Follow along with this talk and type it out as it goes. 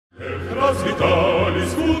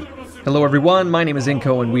Hello everyone, my name is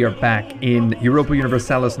Inko and we are back in Europa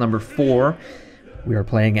Universalis number 4. We are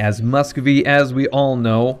playing as Muscovy, as we all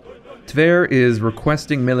know. Tver is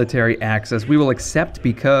requesting military access. We will accept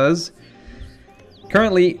because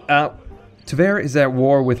currently Tver is at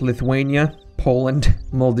war with Lithuania, Poland,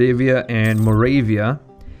 Moldavia, and Moravia.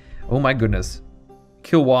 Oh my goodness.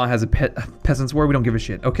 Kilwa has a peasants' war, we don't give a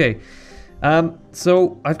shit. Okay,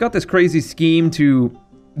 so I've got this crazy scheme to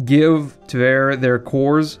give Tver their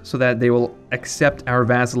cores so that they will accept our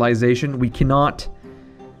vassalization. We cannot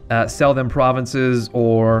sell them provinces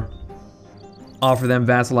or offer them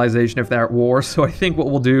vassalization if they're at war. So I think what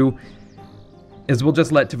we'll do is we'll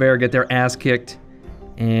just let Tver get their ass kicked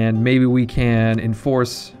and maybe we can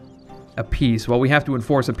enforce a peace. Well, we have to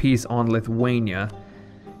enforce a peace on Lithuania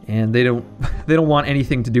and they don't want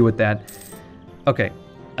anything to do with that. Okay,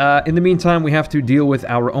 in the meantime we have to deal with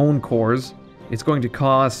our own cores. It's going to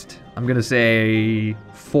cost, I'm going to say,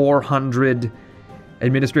 400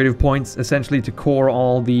 administrative points, essentially, to core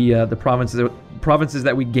all the provinces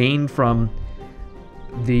that we gained from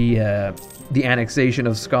the annexation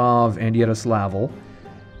of Pskov and Yaroslavl.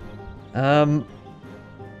 And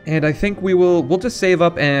I think we'll just save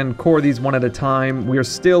up and core these one at a time. We are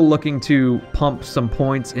still looking to pump some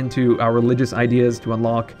points into our religious ideas to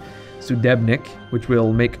unlock Sudebnik, which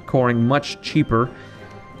will make coring much cheaper.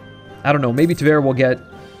 I don't know, maybe Tver will get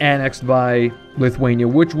annexed by Lithuania,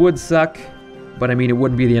 which would suck, but I mean, it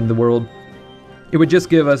wouldn't be the end of the world. It would just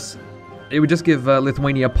give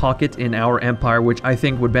Lithuania a pocket in our empire, which I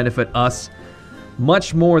think would benefit us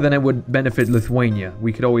much more than it would benefit Lithuania.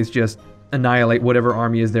 We could always just annihilate whatever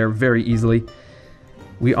army is there very easily.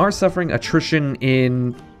 We are suffering attrition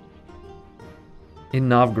in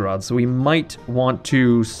Novgorod, so we might want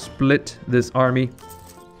to split this army.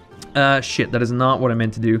 Shit, that is not what I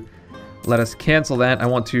meant to do. Let us cancel that. I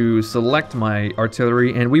want to select my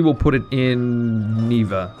artillery, and we will put it in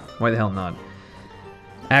Neva. Why the hell not?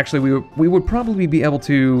 Actually, we would probably be able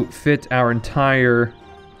to fit our entire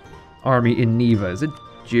army in Neva. Is it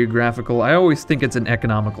geographical? I always think it's an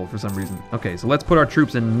economical for some reason. Okay, so let's put our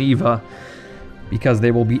troops in Neva, because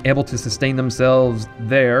they will be able to sustain themselves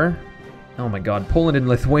there. Oh my god, Poland and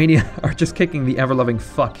Lithuania are just kicking the ever-loving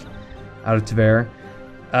fuck out of Tver.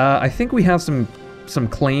 I think we have some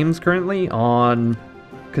claims currently on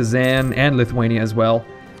Kazan and Lithuania as well.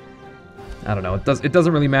 I don't know, it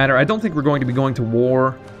doesn't really matter. I don't think we're going to be going to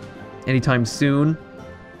war anytime soon.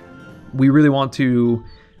 We really want to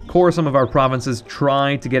core some of our provinces,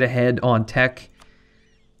 try to get ahead on tech.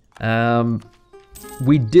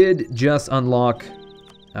 We did just unlock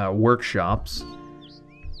workshops.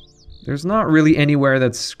 There's not really anywhere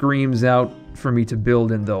that screams out for me to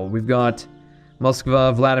build in though. We've got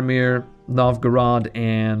Moskva, Vladimir, Novgorod,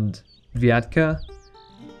 and Vyatka.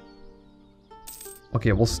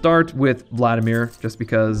 Okay, we'll start with Vladimir, just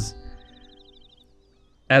because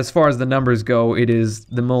as far as the numbers go, it is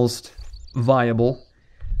the most viable.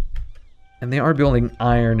 And they are building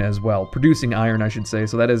iron as well. Producing iron, I should say,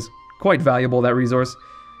 so that is quite valuable, that resource.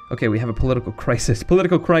 Okay, we have a political crisis.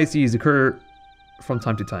 Political crises occur from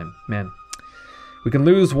time to time. Man. We can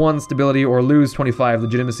lose 1 stability or lose 25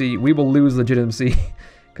 legitimacy. We will lose legitimacy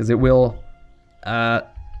because it will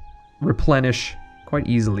replenish quite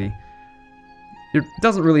easily. It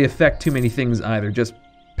doesn't really affect too many things either, just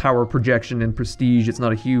power projection and prestige. It's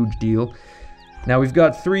not a huge deal. Now we've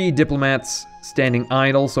got 3 diplomats standing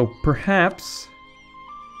idle, so perhaps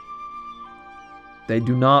they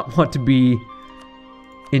do not want to be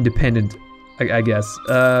independent, I guess.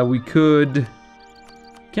 We could...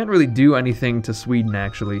 Can't really do anything to Sweden,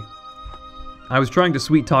 actually. I was trying to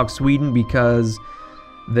sweet talk Sweden because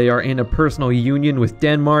they are in a personal union with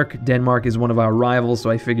Denmark. Denmark is one of our rivals, so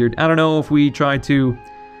I figured, I don't know, if we try to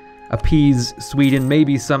appease Sweden,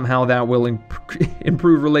 maybe somehow that will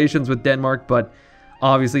improve relations with Denmark, but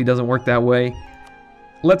obviously it doesn't work that way.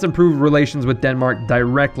 Let's improve relations with Denmark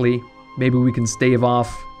directly. Maybe we can stave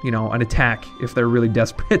off, you know, an attack if they're really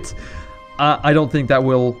desperate. I don't think that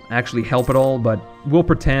will actually help at all, but we'll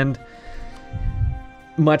pretend.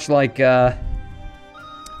 Much like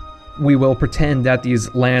we will pretend that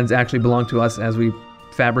these lands actually belong to us as we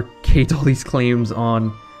fabricate all these claims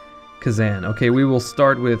on Kazan. Okay, we will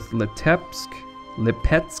start with Lipetsk,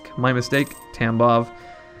 my mistake, Tambov.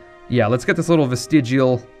 Yeah, let's get this little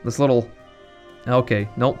vestigial, okay,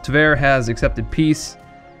 no, Tver has accepted peace.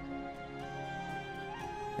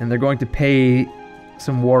 And they're going to pay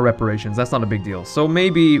some war reparations. That's not a big deal. So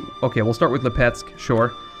maybe, okay, we'll start with Lipetsk,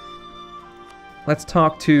 sure. Let's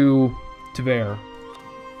talk to Tver.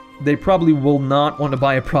 They probably will not want to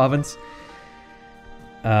buy a province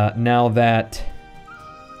now that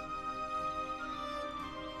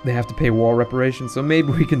they have to pay war reparations, so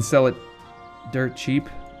maybe we can sell it dirt cheap.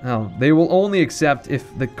 Oh, they will only accept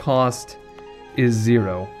if the cost is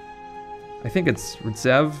 0. I think it's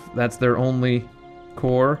Rtsev, that's their only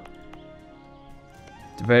core.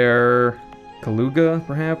 Tver, Kaluga,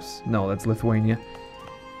 perhaps? No, that's Lithuania.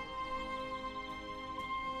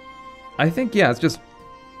 I think, yeah, it's just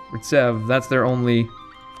Rtsev, that's their only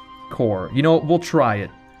core. You know, we'll try it.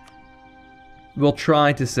 We'll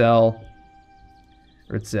try to sell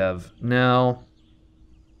Rtsev. Now,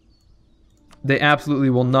 they absolutely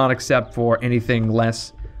will not accept for anything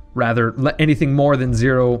less, rather, anything more than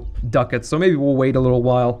 0 ducats, so maybe we'll wait a little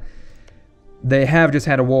while. They have just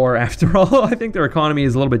had a war after all. I think their economy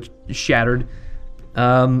is a little bit shattered.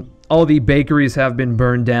 All the bakeries have been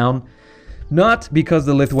burned down. Not because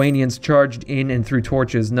the Lithuanians charged in and threw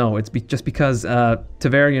torches, no, it's just because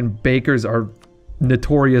Tverian bakers are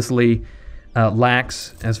notoriously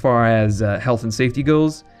lax as far as health and safety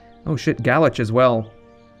goes. Oh shit, Galich as well.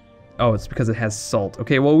 Oh, it's because it has salt.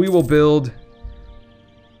 Okay, well we will build...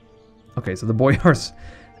 Okay, so the Boyar's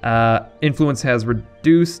influence has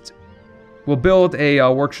reduced. We'll build a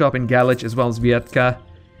workshop in Galich as well as Vietka.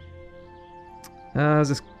 Is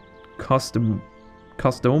this Kostoma?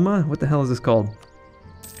 What the hell is this called?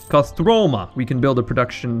 Kostroma. We can build a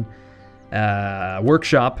production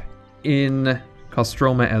workshop in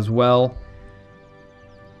Kostroma as well.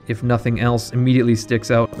 If nothing else immediately sticks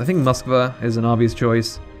out. I think Moskva is an obvious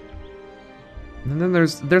choice. And then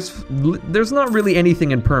there's not really anything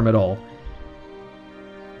in Perm at all.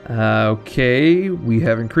 Okay, we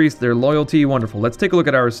have increased their loyalty. Wonderful. Let's take a look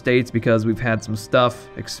at our estates because we've had some stuff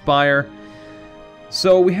expire.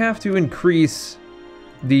 So we have to increase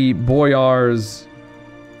the Boyars.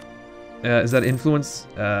 Is that influence?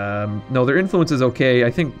 No, their influence is okay.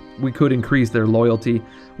 I think we could increase their loyalty.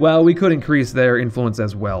 Well, we could increase their influence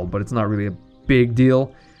as well, but it's not really a big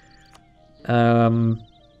deal.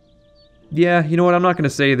 Yeah, you know what? I'm not going to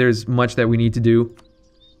say there's much that we need to do.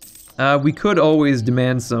 We could always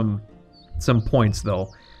demand some points,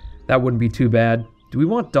 though. That wouldn't be too bad. Do we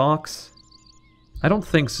want docks? I don't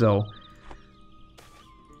think so.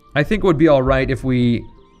 I think it would be alright if we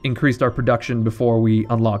increased our production before we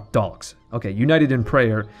unlock docks. Okay, United in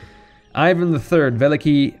Prayer. Ivan III,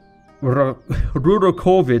 Veliki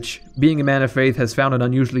Rurokovich, being a man of faith, has found an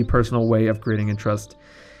unusually personal way of creating a trust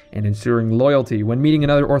and ensuring loyalty. When meeting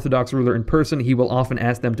another Orthodox ruler in person, he will often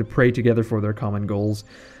ask them to pray together for their common goals.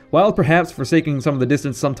 While perhaps forsaking some of the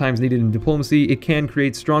distance sometimes needed in diplomacy, it can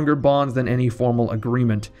create stronger bonds than any formal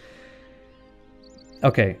agreement.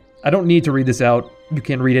 Okay, I don't need to read this out. You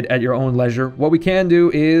can read it at your own leisure. What we can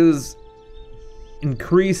do is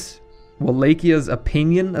increase Walachia's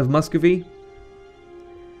opinion of Muscovy.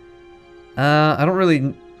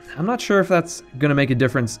 I'm not sure if that's going to make a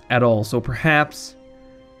difference at all, so perhaps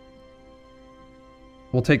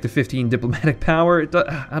we'll take the 15 diplomatic power.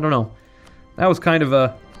 I don't know. That was kind of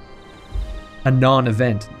a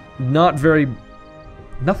non-event. Nothing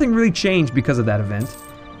really changed because of that event.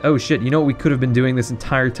 Oh shit, you know what we could have been doing this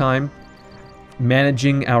entire time?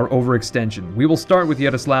 Managing our overextension. We will start with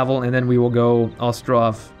Yaroslavl and then we will go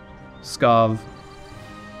Ostrov, Pskov,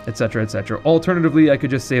 etc, etc. Alternatively, I could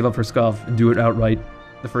just save up for Pskov and do it outright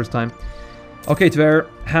the first time. Okay, Tver,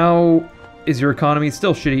 how is your economy?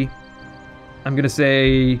 Still shitty. I'm gonna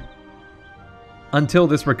say until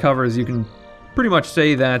this recovers, you can pretty much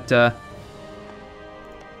say that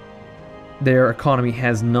their economy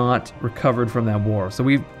has not recovered from that war. So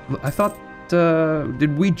I thought,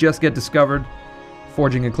 did we just get discovered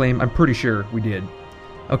forging a claim? I'm pretty sure we did.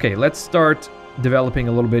 Okay, let's start developing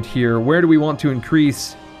a little bit here. Where do we want to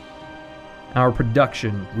increase our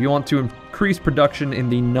production? We want to increase production in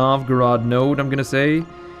the Novgorod node, I'm gonna say,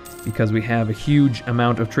 because we have a huge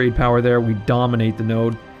amount of trade power there. We dominate the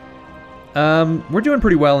node. We're doing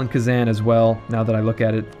pretty well in Kazan as well, now that I look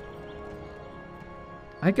at it.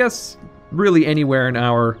 I guess really anywhere in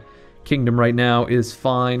our kingdom right now is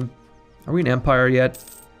fine. Are we an empire yet?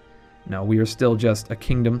 No, we are still just a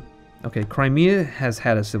kingdom. Okay, Crimea has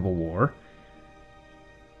had a civil war,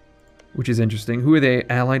 which is interesting. Who are they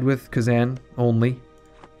allied with? Kazan only.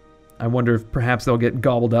 I wonder if perhaps they'll get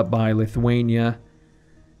gobbled up by Lithuania.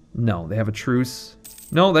 No, they have a truce.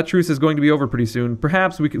 No, that truce is going to be over pretty soon.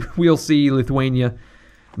 Perhaps we'll see Lithuania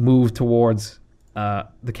move towards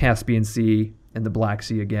the Caspian Sea and the Black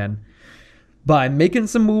Sea again. By making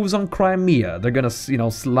some moves on Crimea, they're gonna, you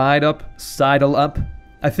know, sidle up.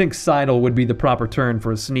 I think sidle would be the proper term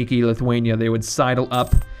for a sneaky Lithuania. They would sidle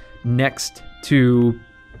up next to,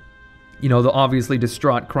 you know, the obviously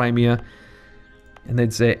distraught Crimea. And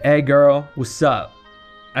they'd say, hey girl, what's up?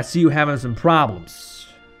 I see you having some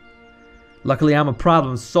problems. Luckily, I'm a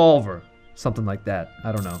problem solver. Something like that.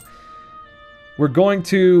 I don't know. We're going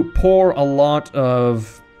to pour a lot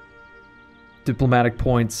of diplomatic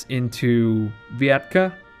points into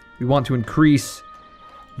Vyatka. We want to increase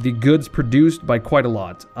the goods produced by quite a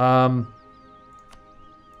lot.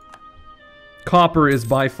 Copper is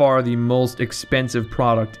by far the most expensive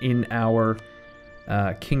product in our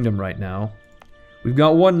kingdom right now. We've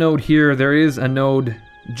got one node here. There is a node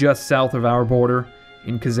just south of our border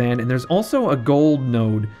in Kazan, and there's also a gold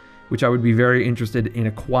node, which I would be very interested in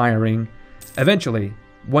acquiring eventually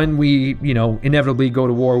when we, you know, inevitably go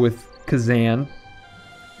to war with Kazan.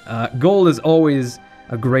 Gold is always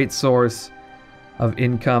a great source of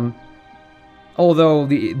income, although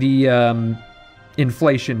the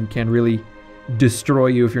inflation can really destroy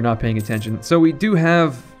you if you're not paying attention. So we do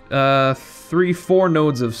have 3-4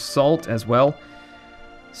 nodes of salt as well,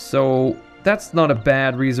 so that's not a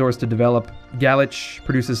bad resource to develop. Galich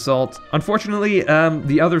produces salt. Unfortunately,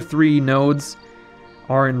 the other 3 nodes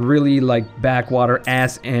are in really like backwater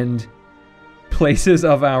ass end places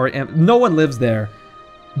of our... No one lives there.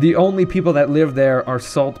 The only people that live there are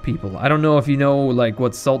salt people. I don't know if you know like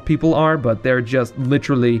what salt people are, but they're just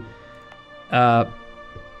literally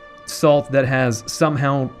salt that has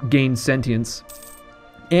somehow gained sentience.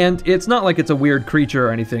 And it's not like it's a weird creature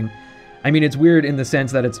or anything. I mean, it's weird in the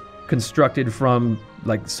sense that it's constructed from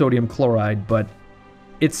like sodium chloride, but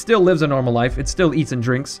it still lives a normal life. It still eats and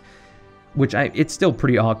drinks, which it's still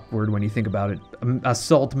pretty awkward when you think about it. A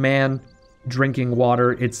salt man drinking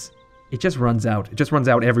water, it just runs out. It just runs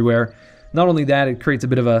out everywhere. Not only that, it creates a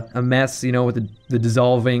bit of a mess, you know, with the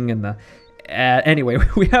dissolving and the... anyway,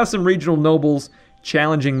 we have some regional nobles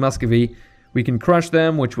challenging Muscovy. We can crush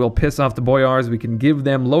them, which will piss off the boyars. We can give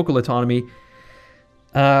them local autonomy,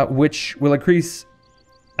 which will increase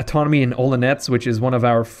autonomy in Olonets, which is one of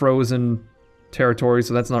our frozen territories,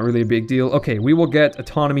 so that's not really a big deal. Okay, we will get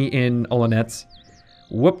autonomy in Olonets.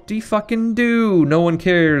 Whoop-de-fucking-do! No one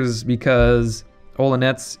cares, because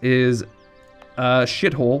Olonets is a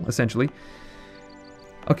shithole, essentially.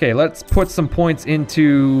 Okay, let's put some points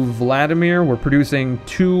into Vladimir. We're producing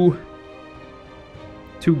two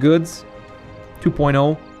goods.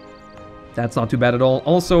 2.0. That's not too bad at all.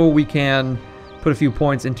 Also, we can put a few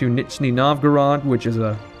points into Nizhny Novgorod, which is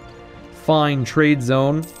a fine trade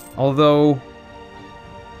zone. Although...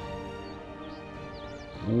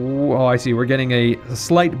 oh, I see. We're getting a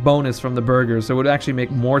slight bonus from the burghers, so it would actually make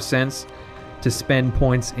more sense to spend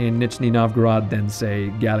points in Nizhny Novgorod than,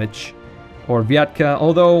 say, Galich or Vyatka.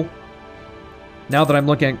 Although, now that I'm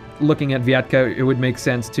looking at Vyatka, it would make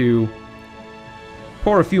sense to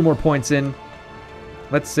pour a few more points in.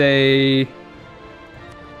 Let's say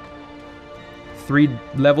 3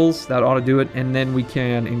 levels. That ought to do it. And then we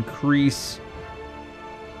can increase...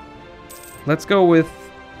 let's go with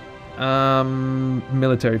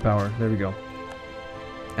military power. There we go.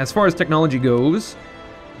 As far as technology goes,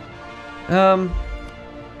 I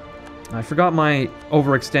forgot my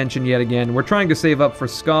overextension yet again. We're trying to save up for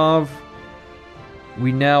Skov.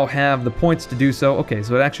 We now have the points to do so. Okay,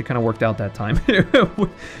 so it actually kind of worked out that time.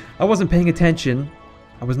 I wasn't paying attention.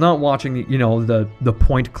 I was not watching, you know, the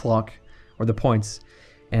point clock or the points,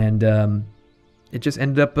 and it just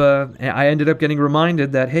ended up. I ended up getting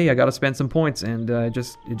reminded that, hey, I got to spend some points, and it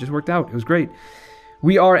just worked out. It was great.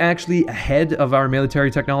 We are actually ahead of our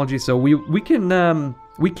military technology, so we can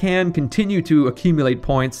continue to accumulate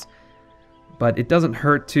points, but it doesn't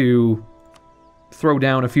hurt to throw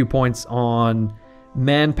down a few points on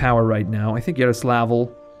manpower right now. I think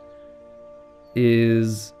Yaroslavl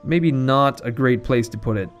is maybe not a great place to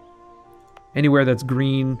put it. Anywhere that's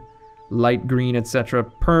green, light green, etc.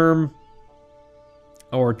 Perm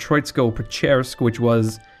or Troitsko-Pechersk, which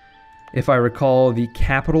was, if I recall, the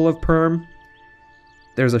capital of Perm.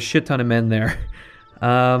 There's a shit ton of men there.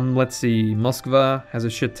 Let's see. Moskva has a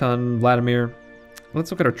shit ton. Vladimir.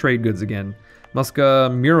 Let's look at our trade goods again.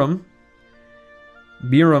 Murom.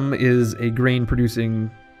 Murom is a grain-producing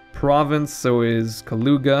province. So is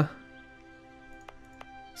Kaluga.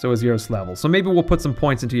 So is Yaroslavl. So maybe we'll put some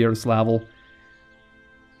points into Yaroslavl.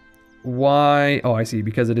 Why? Oh, I see.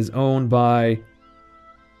 Because it is owned by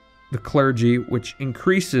the clergy, which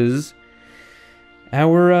increases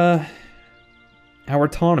our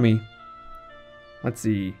autonomy. Let's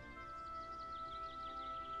see.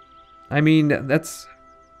 I mean, that's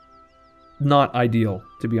not ideal,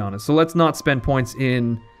 to be honest. So let's not spend points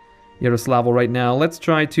in Yaroslavl right now. Let's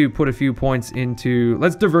try to put a few points into...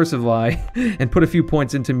 let's diversify and put a few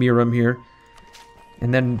points into Murom here.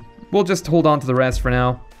 And then we'll just hold on to the rest for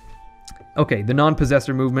now. Okay, the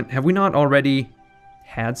non-possessor movement. Have we not already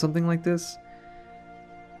had something like this?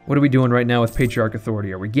 What are we doing right now with Patriarch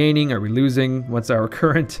Authority? Are we gaining? Are we losing? What's our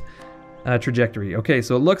current trajectory? Okay,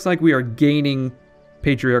 so it looks like we are gaining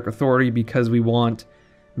Patriarch Authority because we want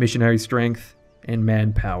missionary strength and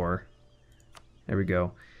manpower. There we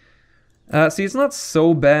go. See, it's not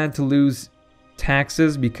so bad to lose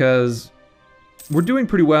taxes because we're doing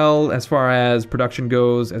pretty well as far as production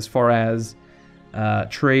goes, as far as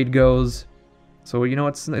trade goes. So, you know,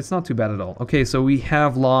 it's not too bad at all. Okay, so we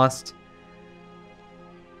have lost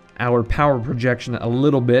our power projection a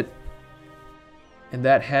little bit, and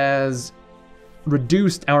that has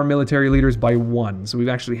reduced our military leaders by 1. So we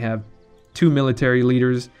actually have 2 military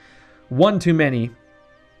leaders, 1 too many,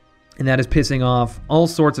 and that is pissing off all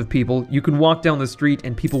sorts of people. You can walk down the street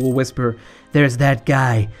and people will whisper, "There's that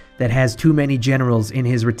guy that has too many generals in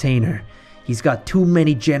his retainer. He's got too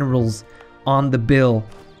many generals on the bill."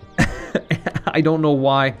 I don't know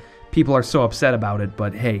why people are so upset about it,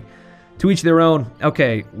 but hey, to each their own.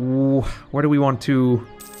 Okay, where do we want to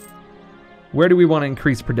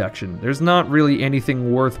increase production? There's not really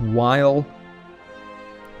anything worthwhile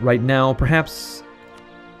right now. Perhaps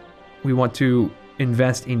we want to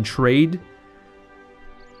invest in trade.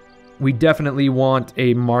 We definitely want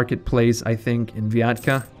a marketplace, I think, in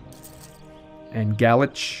Vyatka and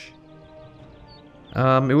Galich.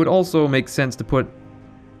 It would also make sense to put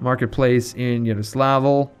marketplace in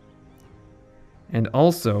Yaroslavl. And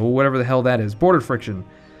also, whatever the hell that is, border friction.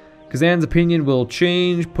 Kazan's opinion will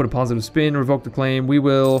change, put a positive spin, revoke the claim. We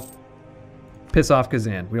will piss off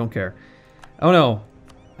Kazan. We don't care. Oh no,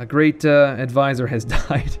 a great advisor has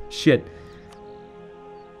died. Shit.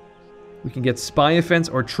 We can get spy offense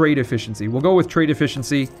or trade efficiency. We'll go with trade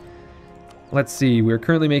efficiency. Let's see, we're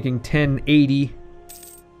currently making 1080.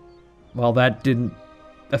 Well, that didn't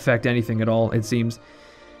affect anything at all, it seems.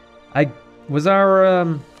 Was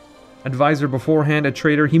our advisor beforehand a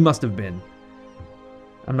traitor? He must have been.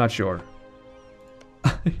 I'm not sure.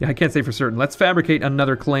 I can't say for certain. Let's fabricate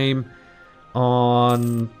another claim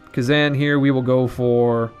on Kazan here. We will go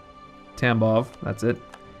for Tambov. That's it.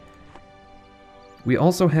 We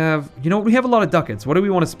also have, you know, we have a lot of ducats. What do we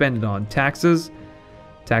want to spend it on? Taxes?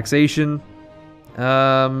 Taxation?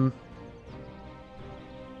 Sure,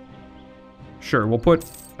 we'll put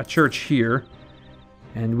a church here.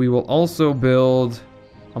 And we will also build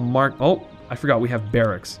a oh, I forgot we have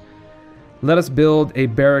barracks. Let us build a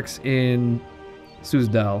barracks in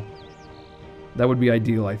Suzdal. That would be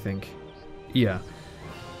ideal, I think. Yeah.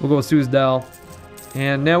 We'll go with Suzdal.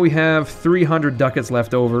 And now we have 300 ducats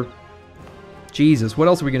left over. Jesus, what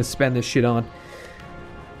else are we going to spend this shit on?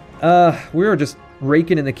 We're just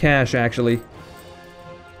raking in the cash, actually.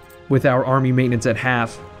 With our army maintenance at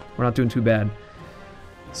half. We're not doing too bad.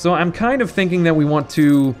 So I'm kind of thinking that we want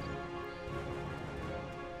to...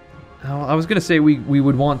 I was going to say we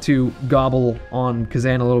would want to gobble on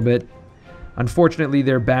Kazan a little bit. Unfortunately,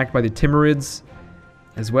 they're backed by the Timurids,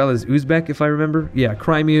 as well as Uzbek, if I remember. Yeah,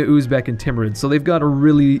 Crimea, Uzbek, and Timurids. So they've got a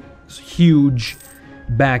really huge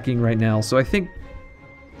backing right now. So I think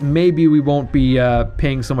maybe we won't be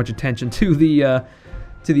paying so much attention to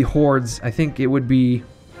the hordes. I think it would be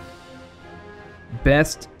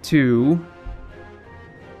best to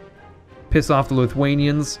piss off the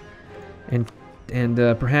Lithuanians and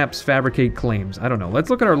perhaps fabricate claims. I don't know. Let's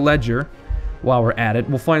look at our ledger while we're at it.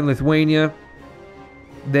 We'll find Lithuania.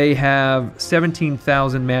 They have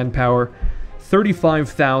 17,000 manpower,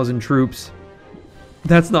 35,000 troops.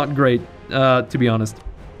 That's not great, to be honest.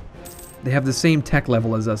 They have the same tech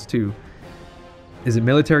level as us, too. Is it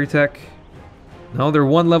military tech? No, they're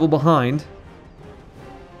one level behind.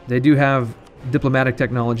 They do have diplomatic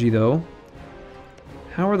technology, though.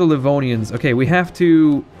 How are the Livonians? Okay, we have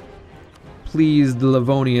to please the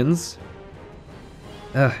Livonians.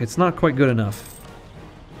 It's not quite good enough.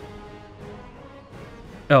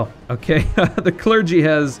 Oh, okay. The clergy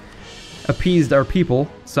has appeased our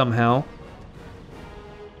people somehow.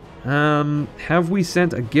 Have we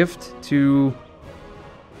sent a gift to...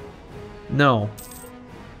 No.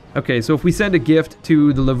 Okay, so if we send a gift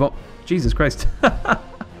to the Jesus Christ.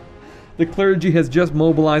 The clergy has just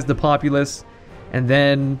mobilized the populace, and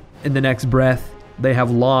then in the next breath, they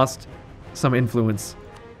have lost some influence.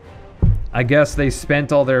 I guess they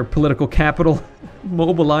spent all their political capital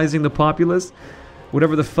mobilizing the populace.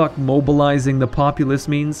 Whatever the fuck mobilizing the populace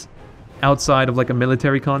means outside of like a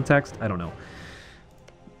military context. I don't know.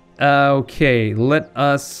 Okay, let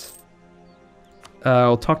us...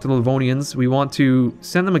 I'll talk to the Livonians. We want to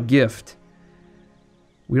send them a gift.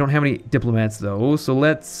 We don't have any diplomats though, so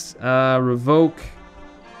let's revoke...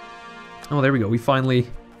 Oh, there we go. We finally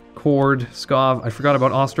cored Skov. I forgot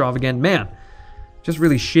about Ostrov again. Man, just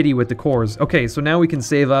really shitty with the cores. Okay, so now we can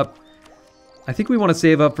save up I think we want to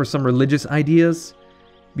save up for some religious ideas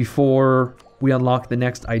before we unlock the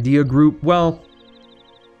next idea group. Well,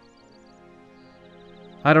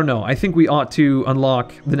 I don't know. I think we ought to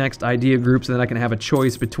unlock the next idea group so that I can have a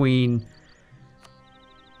choice between,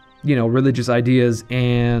 you know, religious ideas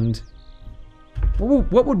and...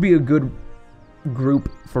 What would be a good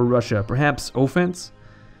group for Russia? Perhaps offense?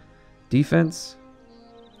 Defense?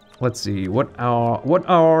 Let's see. What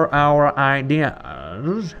are our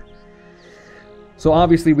ideas? So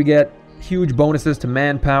obviously we get huge bonuses to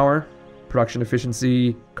manpower, production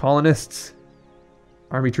efficiency, colonists,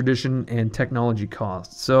 army tradition, and technology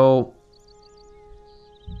costs. So,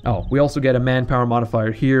 oh, we also get a manpower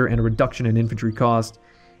modifier here and a reduction in infantry cost,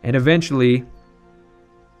 and eventually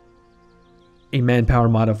a manpower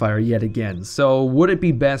modifier yet again. So would it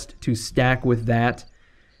be best to stack with that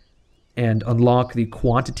and unlock the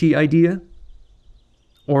quantity idea?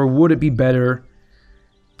 Or would it be better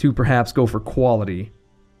to perhaps go for quality?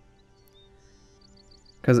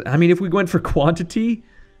 Because, I mean, if we went for quantity,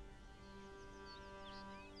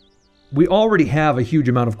 we already have a huge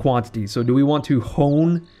amount of quantity. So do we want to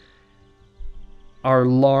hone our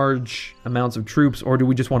large amounts of troops, or do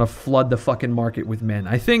we just want to flood the fucking market with men?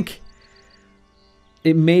 I think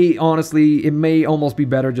it may, honestly, it may almost be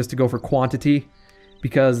better just to go for quantity,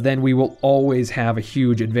 because then we will always have a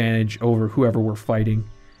huge advantage over whoever we're fighting.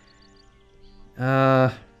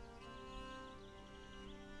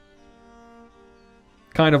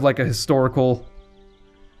 Kind of like a historical...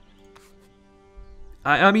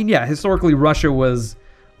 I mean, yeah, historically Russia was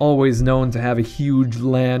always known to have a huge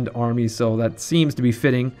land army, so that seems to be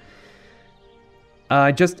fitting.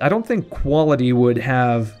 I don't think quality would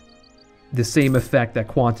have the same effect that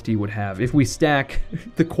quantity would have. If we stack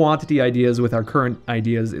the quantity ideas with our current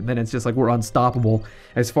ideas, then it's just like we're unstoppable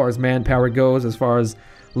as far as manpower goes, as far as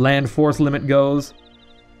land force limit goes.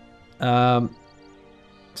 So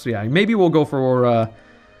yeah, maybe we'll go for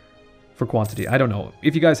quantity. I don't know.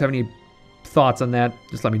 If you guys have any thoughts on that,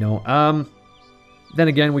 just let me know. Then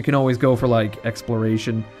again, we can always go for like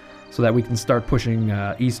exploration so that we can start pushing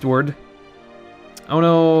eastward. Oh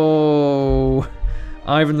no!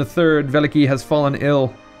 Ivan III, Veliki, has fallen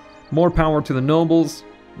ill. More power to the nobles.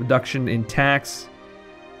 Reduction in tax.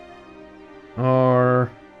 Or...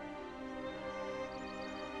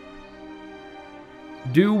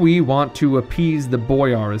 do we want to appease the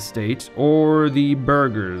boyar estate or the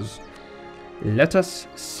burghers? Let us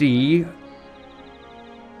see.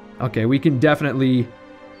 Okay, we can definitely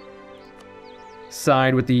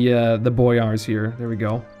side with the boyars here. There we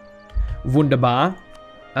go. Wunderbar.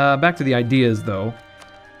 Back to the ideas, though.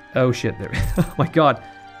 Oh shit! There. Oh my god.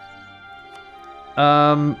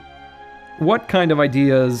 What kind of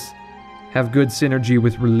ideas have good synergy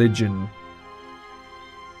with religion?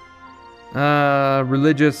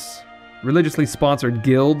 Religiously sponsored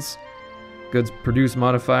guilds. Goods produce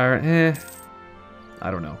modifier.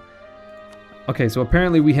 I don't know. Okay, so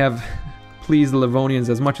apparently we have pleased the Livonians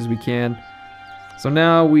as much as we can. So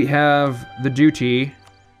now we have the duty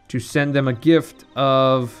to send them a gift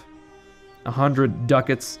of 100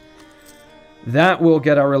 ducats. That will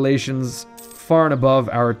get our relations far and above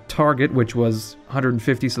our target, which was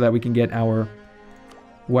 150, so that we can get our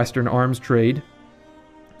Western arms trade.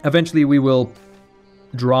 Eventually we will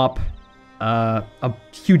drop a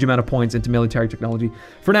huge amount of points into military technology.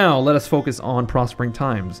 For now, let us focus on prospering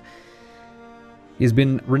times. He has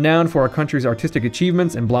been renowned for our country's artistic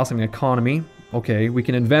achievements and blossoming economy. Okay, we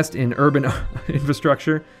can invest in urban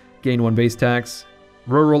infrastructure, gain 1 base tax,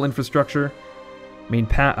 rural infrastructure,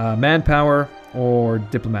 manpower, or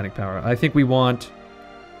diplomatic power. I think we want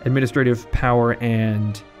administrative power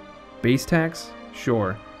and base tax?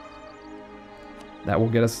 Sure. That will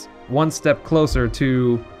get us one step closer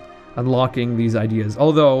to unlocking these ideas.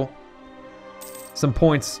 Although, some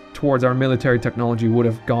points towards our military technology would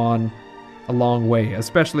have gone a long way,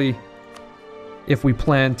 especially if we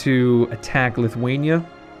plan to attack Lithuania.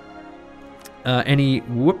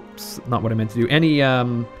 Whoops, not what I meant to do. Any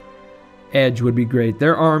edge would be great.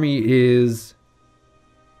 Their army is...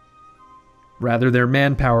 rather, their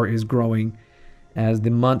manpower is growing as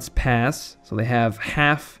the months pass. So they have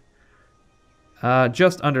half,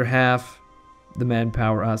 just under half the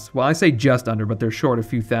manpower us. Well, I say just under, but they're short a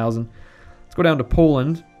few thousand. Let's go down to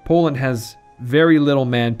Poland. Poland has very little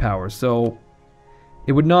manpower, so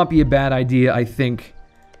it would not be a bad idea, I think,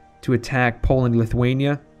 to attack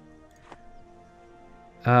Poland-Lithuania.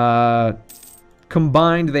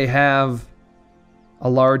 Combined, they have a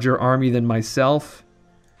larger army than myself.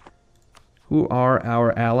 Who are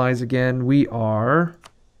our allies again? We are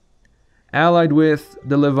allied with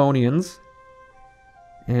the Livonians.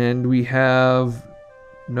 And we have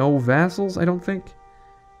no vassals, I don't think.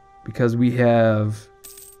 Because we've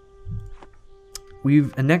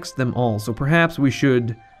annexed them all, so perhaps we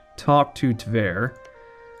should talk to Tver.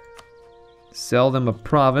 Sell them a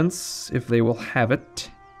province, if they will have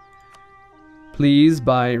it. Please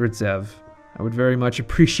buy Ritsev. I would very much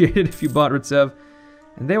appreciate it if you bought Ritsev.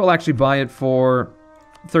 And they will actually buy it for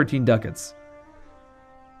 13 ducats.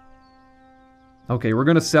 Okay, we're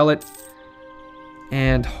gonna sell it.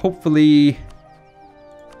 And hopefully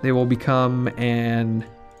they will become a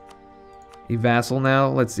vassal now.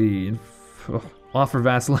 Let's see. Offer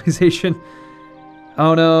vassalization.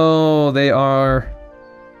 Oh no, they are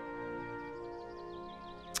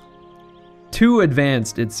too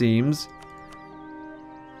advanced, it seems.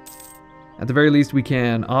 At the very least, we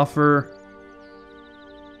can offer.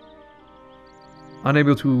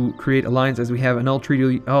 Unable to create alliance as we have annul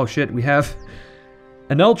treaty. Oh shit, we have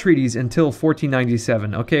annul treaties until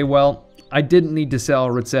 1497. Okay, well, I didn't need to sell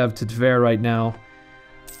Ritsev to Tver right now.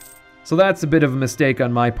 So that's a bit of a mistake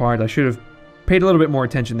on my part. I should have paid a little bit more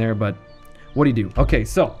attention there, but what do you do? Okay,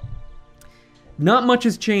 so not much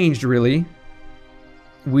has changed, really.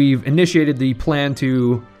 We've initiated the plan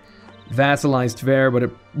to vassalize Tver, but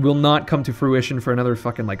it will not come to fruition for another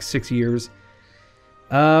fucking like 6 years.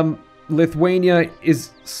 Lithuania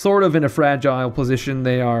is sort of in a fragile position.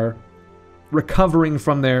 They are recovering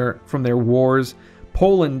from their wars.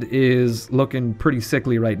 Poland is looking pretty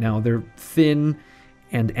sickly right now. They're thin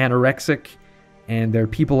and anorexic, and their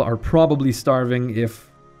people are probably starving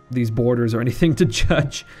if these borders are anything to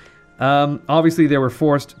judge. Obviously, they were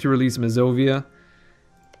forced to release Mazovia.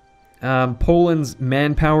 Poland's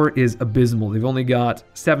manpower is abysmal. They've only got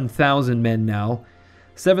 7,000 men now.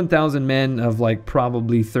 7,000 men of like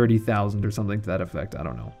probably 30,000 or something to that effect. I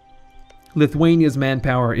don't know. Lithuania's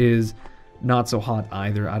manpower is not so hot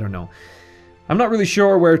either. I don't know. I'm not really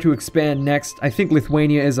sure where to expand next. I think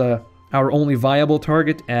Lithuania is our only viable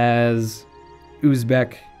target, as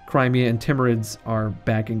Uzbek, Crimea, and Timurids are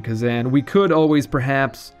back in Kazan. We could always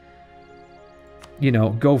perhaps, you know,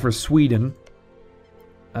 go for Sweden.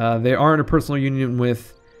 They are in a personal union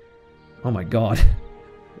with... Oh my god.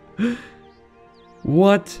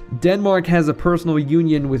 What? Denmark has a personal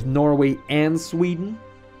union with Norway and Sweden?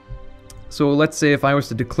 So let's say if I was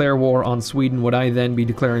to declare war on Sweden, would I then be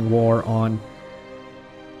declaring war on...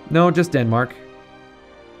 No, just Denmark.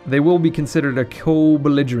 They will be considered a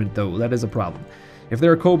co-belligerent, though. That is a problem. If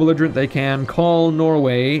they're a co-belligerent, they can call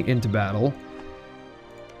Norway into battle.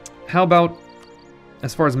 How about,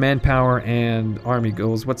 as far as manpower and army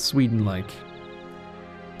goes, what's Sweden like?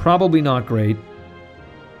 Probably not great.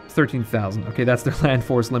 13,000. Okay, that's their land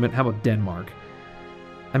force limit. How about Denmark?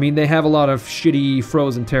 I mean, they have a lot of shitty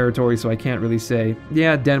frozen territory, so I can't really say.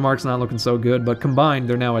 Yeah, Denmark's not looking so good, but combined,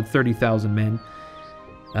 they're now at 30,000 men.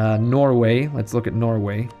 Norway. Let's look at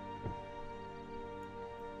Norway.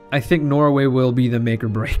 I think Norway will be the make or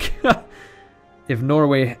break. If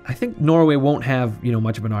Norway... I think Norway won't have, you know,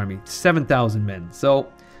 much of an army. 7,000 men. So,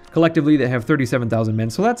 collectively, they have 37,000 men.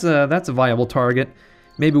 So that's a viable target.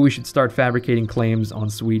 Maybe we should start fabricating claims on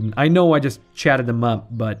Sweden. I know I just chatted them up,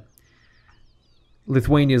 but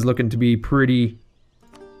Lithuania is looking to be pretty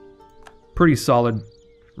solid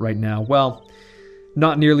right now. Well,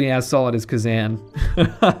 not nearly as solid as Kazan.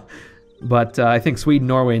 But I think Sweden,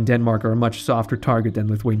 Norway, and Denmark are a much softer target than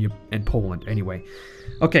Lithuania and Poland anyway.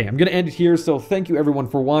 Okay, I'm going to end it here, so thank you everyone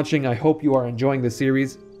for watching. I hope you are enjoying this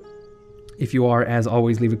series. If you are, as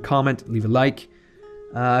always, leave a comment, leave a like.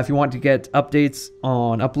 If you want to get updates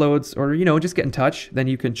on uploads or, you know, just get in touch, then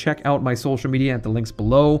you can check out my social media at the links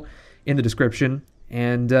below in the description.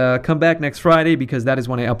 And come back next Friday, because that is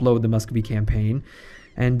when I upload the Muscovy campaign.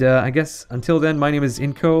 And I guess until then, my name is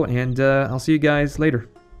Inko, and I'll see you guys later.